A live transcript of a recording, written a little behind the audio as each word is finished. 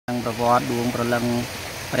ប្រវត្តិដួងប្រលឹង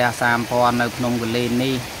ព្រះសាមពណ៌នៅភ្នំកលែន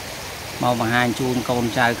នេះមកបង្ហាញជូនកូន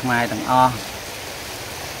ចៅខ្មែរទាំងអស់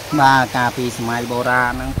បាទកាលពីសម័យបុរា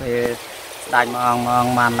ណហ្នឹងពេលស្ដេចមក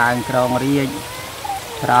បានឡើងក្រងរាជ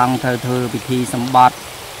ត្រង់ត្រូវធ្វើពិធីសម្បត្តិ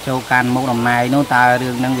ចូលកាន់មុខតំណែងនោះតើរឿ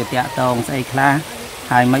ងហ្នឹងវាតាក់ទងស្អីខ្លះ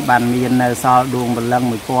ហើយមិនបានមាននៅសល់ដួងប្រលឹង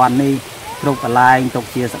1000នេះគ្រប់កន្លែងទុក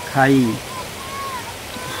ជាសក្ខី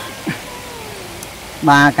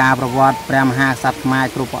បាទការប្រវត្តិព្រះមហាក្សត្រខ្មែរ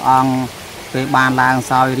គ្រប់ព្រះអង្គពេលបានឡើង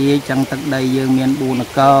សោយរាជចឹងទឹកដីយើងមាន4ន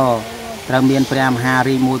គរត្រូវមានព្រះមហា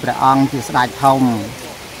រាជមួយព្រះអង្គជាស្ដេចធំ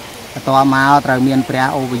បន្ទាប់មកត្រូវមានព្រះ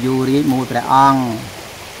អូវយុរាជមួយព្រះអង្គ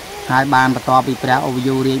ហើយបានបន្ទាប់ពីព្រះអូវ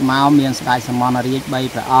យុរាជមកមានស្ដេចសមណរាជ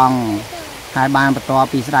3ព្រះអង្គហើយបានបន្ទាប់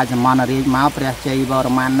ពីស្ដេចសមណរាជមកព្រះជ័យវ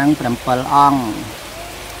រ្ម័ននឹង7អង្គ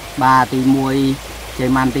បាទទី1ជ័យ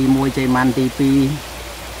ម៉ាន់ទី1ជ័យម៉ាន់ទី2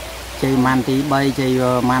ជ័យម៉ាន់ទី3ជ័យវ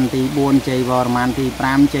រ្ម័នទី4ជ័យវរ្ម័នទី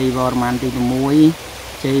5ជ័យវរ្ម័នទី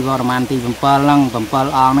6ជ័យវរ្ម័នទី7ហ្នឹង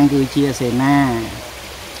7អង្គហ្នឹងគឺជាសេនា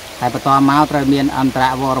ហើយបន្តមកត្រូវមានអន្តរ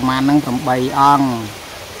វរ្ម័នហ្នឹង8អង្គ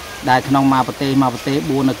ដែលក្នុងមួយប្រទេស4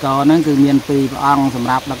នគរហ្នឹងគឺមាន2ព្រះអង្គសម្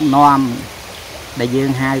រាប់ដឹកនាំដែលយើ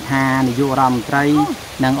ងហៅថានាយករដ្ឋមន្ត្រី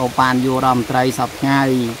និងឧបនាយករដ្ឋមន្ត្រីសពថ្ងៃ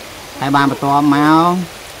ហើយបានបន្តមក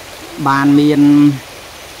បានមាន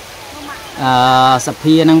ស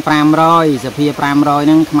ភានឹង500សភា500ហ្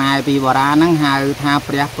នឹងខ្មែរពីបុរាណហ្នឹងហៅថា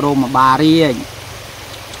ព្រះព្រហ្មបារាជ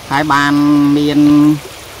ហើយបានមាន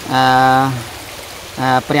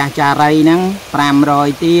ព្រះចារីហ្នឹង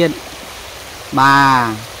500ទៀតបា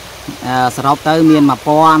ទសរុបទៅមាន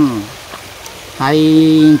1000ហើយ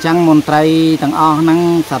អញ្ចឹងមន្ត្រីទាំងអស់ហ្នឹង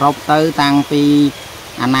សរុបទៅតាំងពី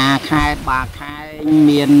អាណាខេត្តបាខែង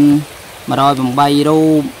មាន108រូ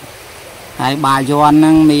បហើយបាយ័នហ្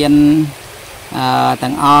នឹងមាន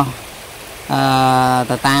ទាំងអស់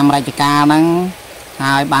ទៅតាមរាជការហ្នឹង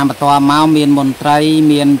ហើយបានបន្តមកមានមន្ត្រី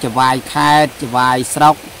មានចវាយខេត្តចវាយស្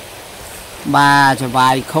រុកបាទចវា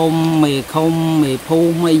យឃុំមេឃុំមេភូ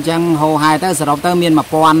មិអីចឹងហោហែទៅសរុបទៅមាន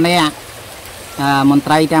1000នាក់មន្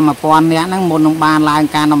ត្រីទាំង1000នាក់ហ្នឹងមុននឹងបានឡើង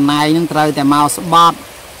ការតំណែងហ្នឹងត្រូវតែមកស្បត់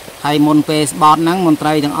ហើយមុនពេលស្បត់ហ្នឹងមន្ត្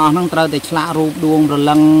រីទាំងអស់ហ្នឹងត្រូវតែឆ្លាក់រូបដួងព្រ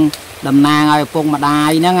លឹងតំណាងឲ្យឪពុកម្ដា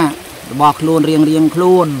យហ្នឹងរបស់ខ្លួនរៀងខ្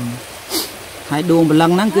លួនហើយដួងព្រលឹ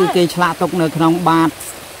ងហ្នឹងគឺគេឆ្លាក់ទុកនៅក្នុងបា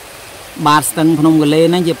តស្ទឹងភ្នំកលែន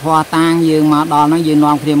ហ្នឹងជាភ័ស្តុតាងយើងមកដល់ហ្នឹងយើង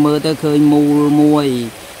នាំគ្នាមើលទៅឃើញមូលមួយ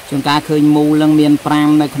ជួនកាលឃើញមូលហ្នឹងមាន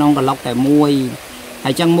5នៅក្នុងក្លុកតែមួយ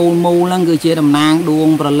ហើយចឹងមូលហ្នឹងគឺជាតំណាងដួង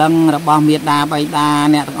ព្រលឹងរបស់មេដាបៃតា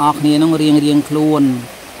អ្នកទាំងអស់គ្នាហ្នឹងរៀងខ្លួន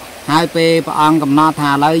ហើយពេលព្រះអង្គកំណត់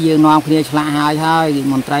ថាឥឡូវយើងនាំគ្នាឆ្លាក់ហើយ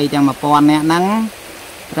មន្ត្រីទាំង1000នាក់ហ្នឹង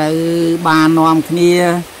ត្រូវបាននាំគ្នា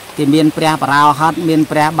គេមានព្រះបរោហិតមាន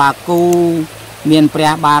ព្រះបាគូមានព្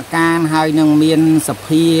រះបាកានហើយនឹងមានស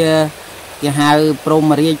ភាគេហៅព្រហ្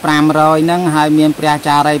មរាជ500ហ្នឹងហើយមានព្រះ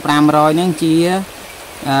ចារី500ហ្នឹងជា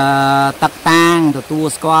តកតាងទទួល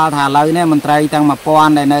ស្គាល់ថាឥឡូវនេះមន្ត្រីទាំង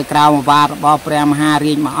1000ដែលនៅក្រៅអាវាតរបស់ព្រះមហា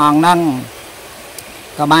រាជមួយអង្គហ្នឹង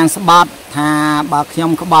ក៏បានស្បត់ថាបើខ្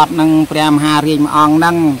ញុំក្បត់នឹងព្រះមហារាជមួយអង្គហ្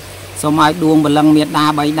នឹងសូមឲ្យដួងព្រលឹងមេដា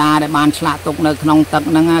បៃតាដែលបានឆ្លាក់ទុកនៅក្នុងទឹក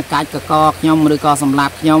ហ្នឹងកាច់កកខ្ញុំឬក៏សម្លា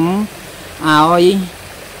ប់ខ្ញុំឲ្យ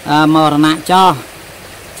មរណៈចោះ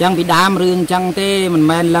ចឹងពីដើមរឿងចឹងទេមិន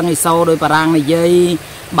មែនលឹងឥសូរដោយបារាំងនិយាយ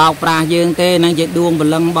បោកប្រាស់យើងទេនឹងជាដួងព្រ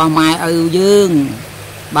លឹងរបស់ម៉ែឪយើង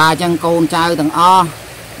បាទចឹងកូនចៅទាំងអស់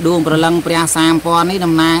ដួងព្រលឹងព្រះ3000នេះ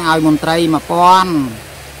តំណាងឲ្យមន្ត្រី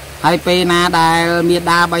1000ហើយពេលណាដែលមេ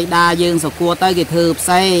ដាបៃតាយើងសគួរទៅគេធ្វើផ្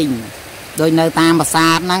សេងដោយនៅតាមប្រាសា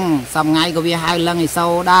ទហ្នឹងសប្ងៃក៏វាហៅលឹងឥសូ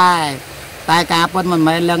រដែរតែការពិតមិន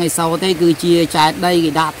មែនលឹងឥសូរទេគឺជាចែកដី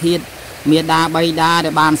គេដាក់ធាតុមេដាបៃតាដែ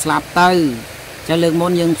លបានស្លាប់ទៅចឹងលើកមុ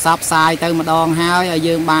នយើងផ្សព្វផ្សាយទៅម្ដងហើយឲ្យ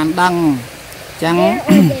យើងបានដឹងចឹង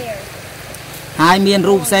ហើយមាន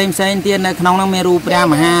រូបផ្សេងទៀតនៅក្នុងហ្នឹងមានរូបព្រះ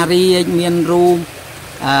មហារាជមានរូប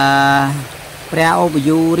ព្រះអូប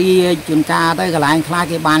យុរាជជួនកាលទៅកន្លែងខ្លះ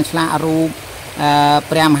គេបានឆ្លាក់រូប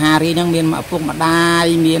ព្រះមហារាជហ្នឹងមានឪពុកម្ដាយ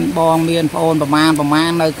មានបងមានប្អូនប្រមា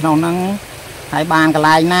ណនៅក្នុងហ្នឹងហើយបានកន្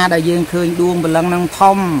លែងណាដែលយើងឃើញដួងព្រលឹងហ្នឹង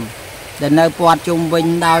ធំដែលនៅព័ទ្ធជុំវិញ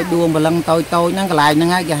ដោយដួងព្រលឹងតូចហ្នឹងកន្លែងហ្នឹង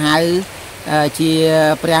ហើយគេហៅជា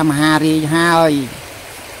ព្រះមហារាជហើយ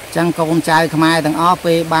ចឹងកូនចៅខ្មែរទាំងអស់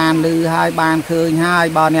ពេលបានឮហើយបានឃើញហើយ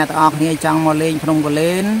បើអ្នកទាំងអស់គ្នាចង់មកលេងភ្នំក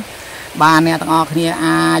លែនបានអ្នកទាំងអស់គ្នា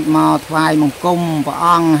អាចមកថ្វាយបង្គំព្រះអ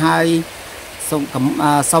ង្គហើយ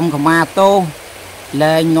សុំខមាទោស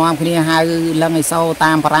លែងនាំគ្នាហៅលឹងឥសូរ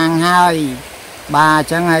តាមបារាំងហើយបាទអ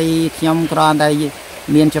ញ្ចឹងហើយខ្ញុំគ្រាន់តែ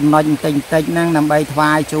មានចំណុចបន្តិចហ្នឹងដើម្បីថ្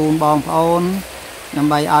វាយជូនបងប្អូនដើ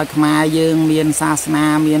ម្បីឲ្យខ្មែរយើងមានសាសនា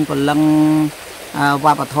មានព្រលឹង វ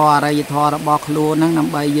ប្បធម៌អរិយធម៌របស់ខ្លួនហ្នឹងដើ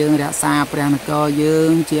ម្បីយើងរក្សាព្រះនគរយើ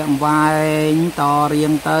ងជាអង្វែងតរៀ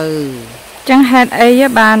ងទៅចឹងហេតុអី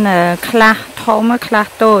បានខ្លះធំខ្លះ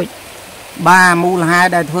តូចបាទមូលហេតុ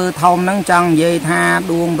ដែលធ្វើធំហ្នឹងចង់និយាយថា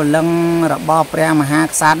ដួងព្រលឹងរបស់ព្រះមហា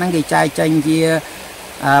ក្សត្រហ្នឹងគេចែកចេញជា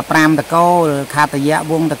5តកូលខតយៈ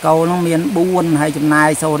វងតកូលហ្នឹងមាន4ហើយចំណាយ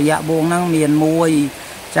សូរយៈវងហ្នឹងមាន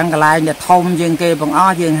1ចឹងកន្លែងដែលធំជាងគេបងអ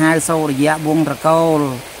ស់យើងហៅសូរយៈវងតកូល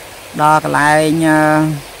ដល់កន្លែង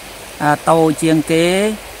តូចជាងគេ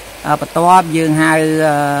បន្ទាប់យើងហៅ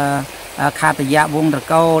ខតយៈវងត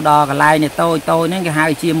កូលដល់កន្លែងនេះតូចហ្នឹងគេហៅ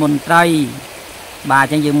ជាមន្ត្រីបាទ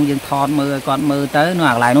អញ្ចឹងយើងថតមើលឲ្យគាត់មើលទៅនៅ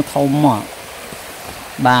កន្លែងនោះធំមក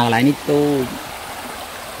បាទកន្លែងនេះទូច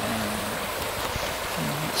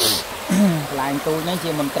កន្លែងទូចហ្នឹងជា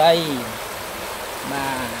មន្ត្រីបា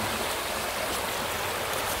ទ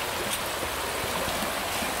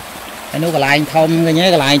ហើយនោះកន្លែងធំឃើញទេ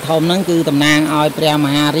កន្លែងធំហ្នឹងគឺតំណាងឲ្យព្រះម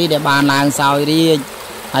ហារាជដែលបានឡើងសោយរាជ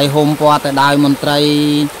ហើយហុំព័ទ្ធទៅដោយមន្ត្រី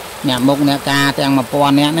អ្នកមុខអ្នកការទាំង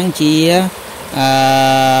1000នាក់ហ្នឹងជា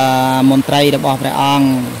មន្ត្រីរបស់ព្រះអង្គ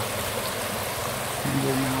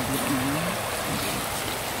យើងមកពីណា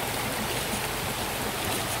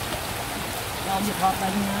เรามีทอดอะไร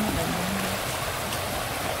นะ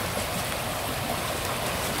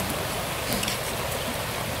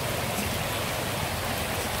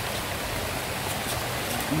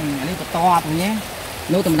อันนี้ก็ตอบอย่างเงี้ย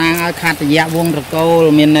นู้ตำนางเอาขาดแต่ยะวงตะโก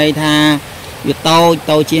เมียนในทาอยู่โ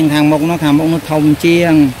ตเชียงทางมกnóทมเชีย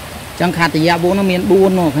งจังขาดแต่ยะวงnóเมียนบุ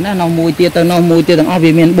ญเนาะขณะเรามวยเตี้ยเตอเรามวยเตี้ยต่างอ้อvì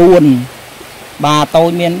เมียนบุญบาโต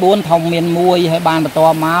เมียนบุญทมเมียนมวยให้บานประตอ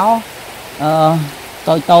เมา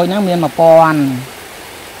โตนั่งเมียนมาปอน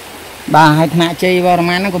บาให้ธนาจีวร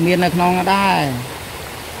มันนั่งก็เมียนในขนองก็ได้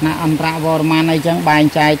ณอัมระวรมันในจังบาย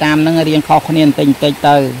ใจตามนั่งเรียงคอคะแนนติงเตยเต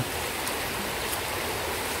อ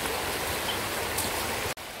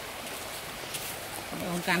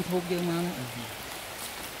การทุบเยอะมาก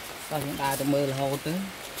ก็เห็นได้แต่มือเราโหดตึ้ง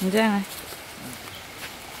ใช่ไหม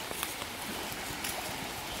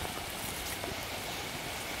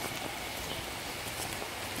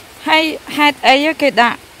ให้ไอ้ยังไงด่า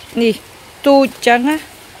นี่ตูจังอะ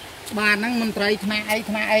บ้านนั่งมันไตรขนาไ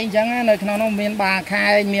อ้จังอะในขนมเมียนบาคา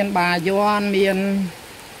ยเมียนบาย้อนเมียน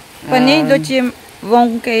วันนี้โดยจิมวง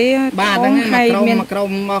เก๋บ้านนั่งมากร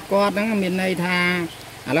มมากอดนั่งเมียนในทา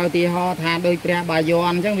เราตีหอทาโดยเปรียบายอ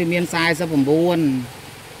นจังวิเมียนทรายสมบูรณ์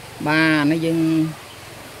บ้านนั่ง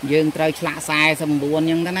ยังไตรฉลาทรายสมบูรณ์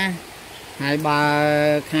ยังกันนะหายบา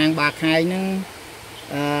คางบาคายนั่ง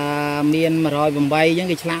เมียนมารอยบ่มใบยัง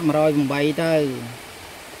กิฉลามารอยบ่มใบเตอ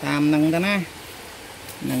ตามนั่งกันนะ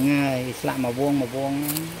นั่งไงฉลามมาวง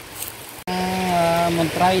มัน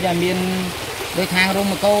ไตรแต่เมียนโดยทางรุ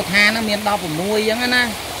มโกธานะเมียนดอกผมมวยยังไงนะ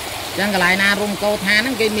จังกลายนารุมโกธา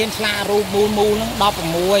นั่งกิเมียนฉลารูมูนั่งดอกผม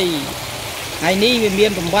มวยไอ้นี่เมีย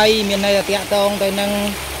นบ่มใบเมียนในเตะตองตัวนั่ง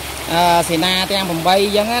สีนาเตะบ่มใบ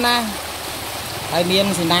ยังไงนะไอ้เมียน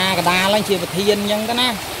สีนากระดาลังเชียบเทียนยังกันนะ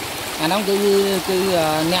อันนั้นคือ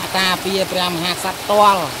เนี่ยตาเปียพระมหากษัตริย์ตัว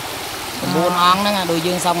บุญอังนั่นโดย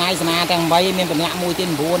ยืนสองไงสนาแต่งใบมีเป็นเนี่ยมวยเต้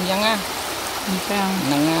นบุญยังนะ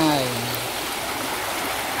นั่งไง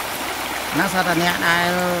นักสัตว์เนี่ยได้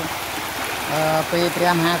ปีพร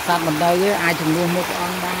ะมหากษัตริย์มันได้เยอะไอถึงดูมุกอั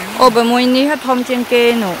งบ้างโอ้แบบมวยนี้เขาทำเชียงเก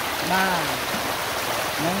หนูบ้า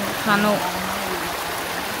ฮานุ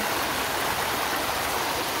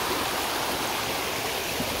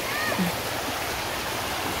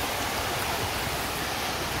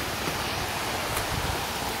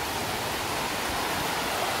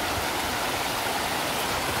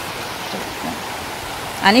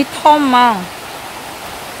อันนี้ท่อมมั้ง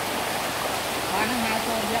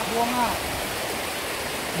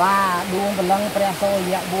บ้าดวงเป็นลังเปรี้ยโซ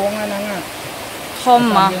ยะบวงนั่นน่ะท่อม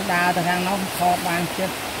มั้งดาวแต่ทางน้องทอบบางเจ็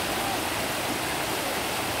ด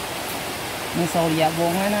มันโซยะบว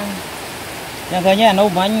งนั่นยังเคยเนี่ยนู้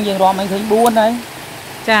มันยังรอมันเคยบุญđấy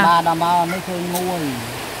บ้าดำมาไม่เคยมวย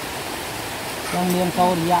ยังเมียนโซ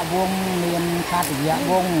ยะบวงเมียนคาติยะ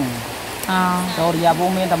บวงโซยะบวง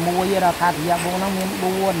เมียนแต่มวยเราคาติยะบวงน้องเมียน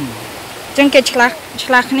บุญจังเกช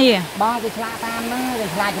ลักนี่บ้าเกชลักตามนั่งเก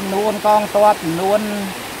ชลักจำนวนกองตัวจำนวน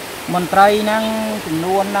มนตรีนั่งจำน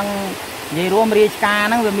วนนั่งยีรวมเรียกา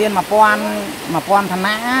นั่งเมียนมาปอนธน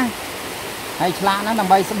ะให้ฉลานั่งทำ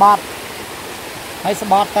ใบสปอร์ตให้ส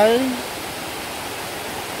ปอร์ตตื้อ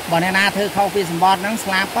บอลในนาเธอเข้าปีสปอร์ตนั่งส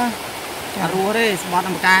ลับป่ะรู้ดิสปอร์ตท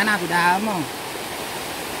ำกายน่าผิดดาวมั้ง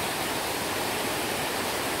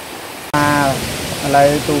อะไร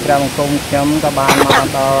ตูกระมังคงย้ำกับบานมา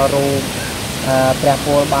ต่อรูแปรโพ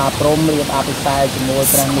ลบาพรมเรียบอาปิไซจมูก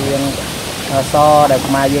แปรเมียงซอเด็ก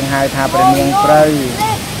มายังหายทาแปรเมียงเปรย์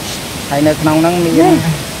ហើយនៅក្នុងហ្នឹង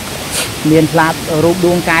មានផ្លាតរូប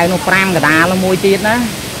ដួងកែវនោះ5កដាលមួយទៀតណា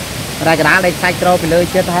តែកដាលដែលខ្សាច់ក្រពីលើ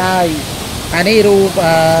ចិត្តហើយហើយនេះរូប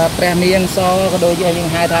ព្រះនាងសក៏ដូចជាយើង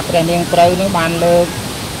ហៅថាព្រះនាងព្រៅនោះបានលើក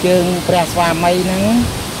ជើងព្រះស្វាមីហ្នឹង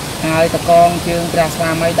ហើយតកងជើងព្រះស្វា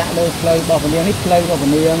មីដាក់លើផ្លូវរបស់ព្រះនាងនេះផ្លូវរបស់ព្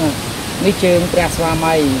រះនាងនេះជើងព្រះស្វា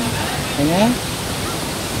មីឃើញទេ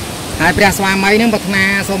ហើយព្រះស្វាមីហ្នឹងប្រាថ្នា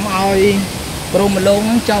សូមឲ្យព្រមលោកហ្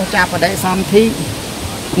នឹងចុះចាប់បដិសន្ធិ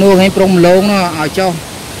នោះឲ្យព្រមលោកនោះឲ្យ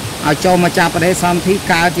ចុះមកចាប់បដិសន្ធិ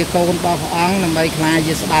កើតជាកូនរបស់ព្រះអង្គដើម្បីក្លាយ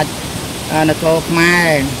ជាស្ដេចនគរខ្មែរ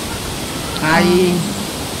ហើយ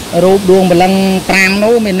រូបដួងបលឹង5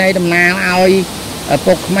នោះមានន័យតំណាងឲ្យ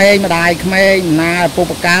ពុកក្មេងម្ដាយក្មេងដំណើរពុក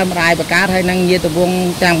បកើម្ដាយបកើហើយនឹងញាតិវង្ស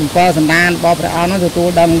ទាំង7សន្តានរបស់ព្រះអង្គនោះទទួល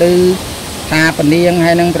ដឹងឮថាពនាង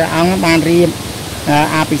ហើយនឹងព្រះអង្គបានរៀប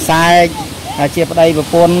អភិសេកជាប្តីប្រ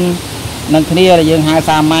ពន្ធនឹងគ្នាដែលយើងហៅ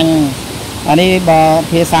សាមញ្ញអានេះបើ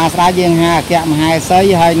ភាសាស្រាយយើងហៅអគ្គមហេសី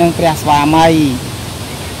ហើយនឹងព្រះស្វាមី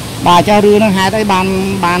បាទចុះរឿងហ្នឹងហេតុអីបាន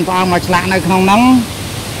ព្រះអង្គមកឆ្លាក់នៅក្នុងហ្នឹង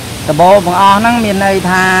ដបទាំងអស់ហ្នឹងមានន័យ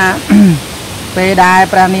ថាពេលដែល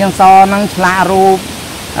ព្រះនាងសហ្នឹងឆ្លាក់រូប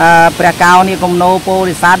ព្រះកៅនិគមនោពោ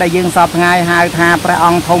ធិសត្វដែលយើងសពថ្ងៃហៅថាព្រះអ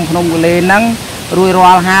ង្គធំភ្នំគូលែនហ្នឹងរួច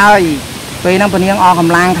រាល់ហើយពេលហ្នឹងព្រះនាងអស់ក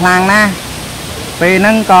ម្លាំងខ្លាំងណាស់ពេលហ្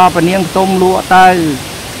នឹងក៏ព្រះនាងផ្ទុំលក់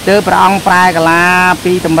ទៅព្រះអង្គប្រែកាឡា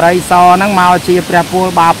ពីតម្រៃសហ្នឹងមកជាព្រះពល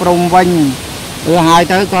បាព្រំវិញហើយ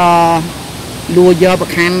ទៅក៏លួចយកប្រ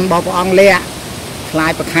ខ័ណ្ឌរបស់ព្រះអង្គលាក់ខ្លា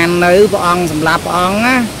ចប្រខ័ណ្ឌនៅព្រះអង្គសម្រាប់ព្រះអង្គ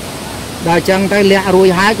ណាដល់អញ្ចឹងទៅលាក់រួច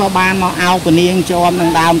ហើយក៏បានមកអោបពនាងជាប់នឹង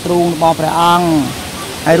ដើមទ្រូងរបស់ព្រះអង្គ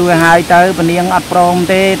ហើយរួចហើយទៅពនាងអត់ព្រម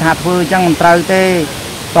ទេថាធ្វើអញ្ចឹងមិនត្រូវទេ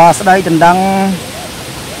ក៏ស្ដីដណ្ដឹង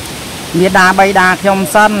មេដាបៃតាខ្ញុំ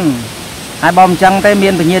សិនហើយបើមិនអញ្ចឹងទេមា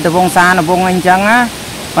នពញាតវង្សានវង្សអីអញ្ចឹងណា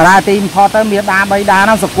បើថាទីបំផុតទៅមេដាបៃតាហ្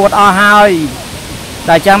នឹងសគួតអស់ហើយ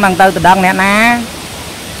ដល់អញ្ចឹងមិនទៅដណ្ដឹងអ្នកណា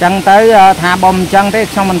អញ្ចឹងទៅថាបើមិនអញ្ចឹងទេ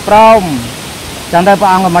ខ្ញុំមិនព្រមអញ្ចឹងទៅព្រះ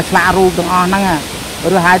អង្គក៏មកឆ្លាក់រូបទាំងអស់ហ្នឹង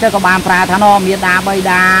ឬហើយទៅក៏បានប្រើថាណមេដាបៃ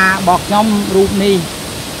តារបស់ខ្ញុំរូបនេះ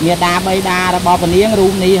មេដាបៃតារបស់ពនាងរូ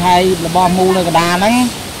បនេះហើយរបស់មូលនៅកណ្ដាលហ្នឹង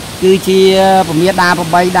គឺជាពមេដា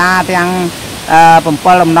បៃតាទាំង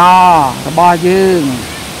7ដំណររបស់យើង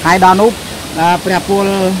ហើយដល់នោះព្រះពល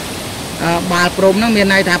បាល់ព្រំហ្នឹងមាន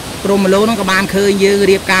ន័យថាព្រំមលោកហ្នឹងក៏បានឃើញយើង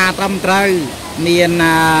រៀបការត្រឹមត្រូវមាន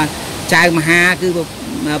ចៅមហាគឺ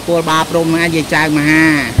ពលបាល់ព្រំហ្នឹងជាចៅមហា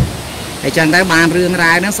ហើយចឹងទៅបានរឿង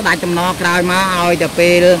រ៉ាវហ្នឹងស្ដេចតំណក្រោយមកឲ្យតែ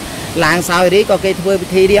ពេលឡើងសោយរីក៏គេធ្វើពិ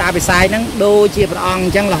ធីរៀបអភិសេកហ្នឹងដូចជាព្រះអង្គអ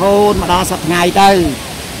ញ្ចឹងរហូតមកដល់សប្តាហ៍ថ្ងៃទៅ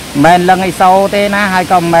មិនមែនលឹងអីសូទេណាហើយ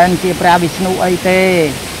ក៏មិនមែនជាព្រះវិស្ណុអីទេ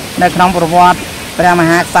នៅក្នុងប្រវត្តិព្រះម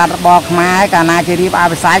ហាក្សត្ររបស់ខ្មែរកាលណាជារៀបអ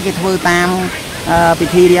ភិសេកគេធ្វើតាមពិ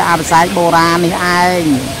ធីរៀបអភិសេកបុរាណនេះឯង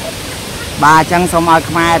បាទអញ្ចឹងសូមឲ្យ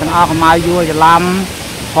ខ្មែរទាំងអស់កុំឲ្យយល់ច្រឡំ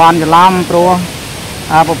ភ័ន្តច្រឡំព្រោះ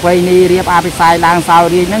ប្រពៃណីរៀបអភិសេកឡើងសោយ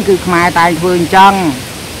រាជហ្នឹងគឺខ្មែរតែងធ្វើអញ្ចឹង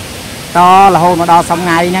តរហូតមកដល់ថ្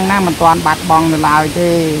ងៃហ្នឹងណាមិនទាន់បាត់បង់នៅឡើយ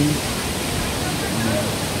ទេ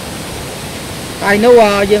ហើយនោះ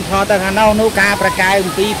យើងខទៅខាងនោះការប្រកែក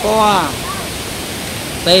អំពីពណ៌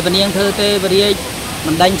ពេលពនាងធ្វើទេវរាជ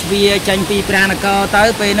មិនដេញជ្វាចេញពីព្រះនគរទៅ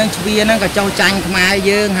ពេលហ្នឹងជ្វាហ្នឹងក៏ចុះចាញ់ខ្មែរ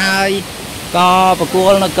យើងហើយក៏ប្រគ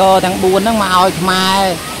ល់នគរទាំង4ហ្នឹងមកឲ្យខ្មែរ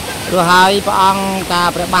រួចហើយព្រះអង្គតា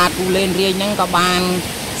ព្រះបាទគូលែនរាជហ្នឹងក៏បាន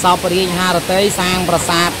សពរាជហារតីសាងប្រា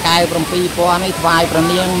សាទកែវ7ពណ៌នេះថ្វាយព្រះ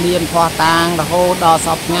នាងមានភ័ស្តុតាងរហូតដល់ស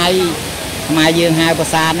ពថ្ងៃខ្មែរយើងហៅប្រា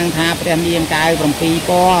សាទហ្នឹងថាព្រះនាងកែវ7ពណ៌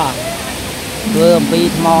ធ្វើអំពី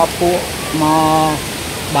ថ្មភក់ថ្ម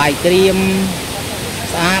បាយក្រៀម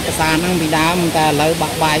ស្អាតប្រាសាទហ្នឹងពីដើមតែឥឡូវបា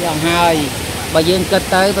ក់បាយអស់ហើយបើយើងគិត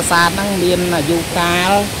ទៅប្រាសាទហ្នឹងមានអាយុកា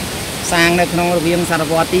លសាងនៅក្នុងរវាងសត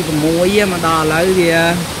វត្សទី6មកដល់ឥឡូវវា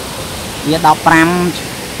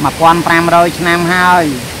1500ឆ្នាំហើយ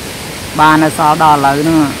បាននៅសល់ដល់ឥឡូវហ្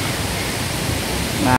នឹង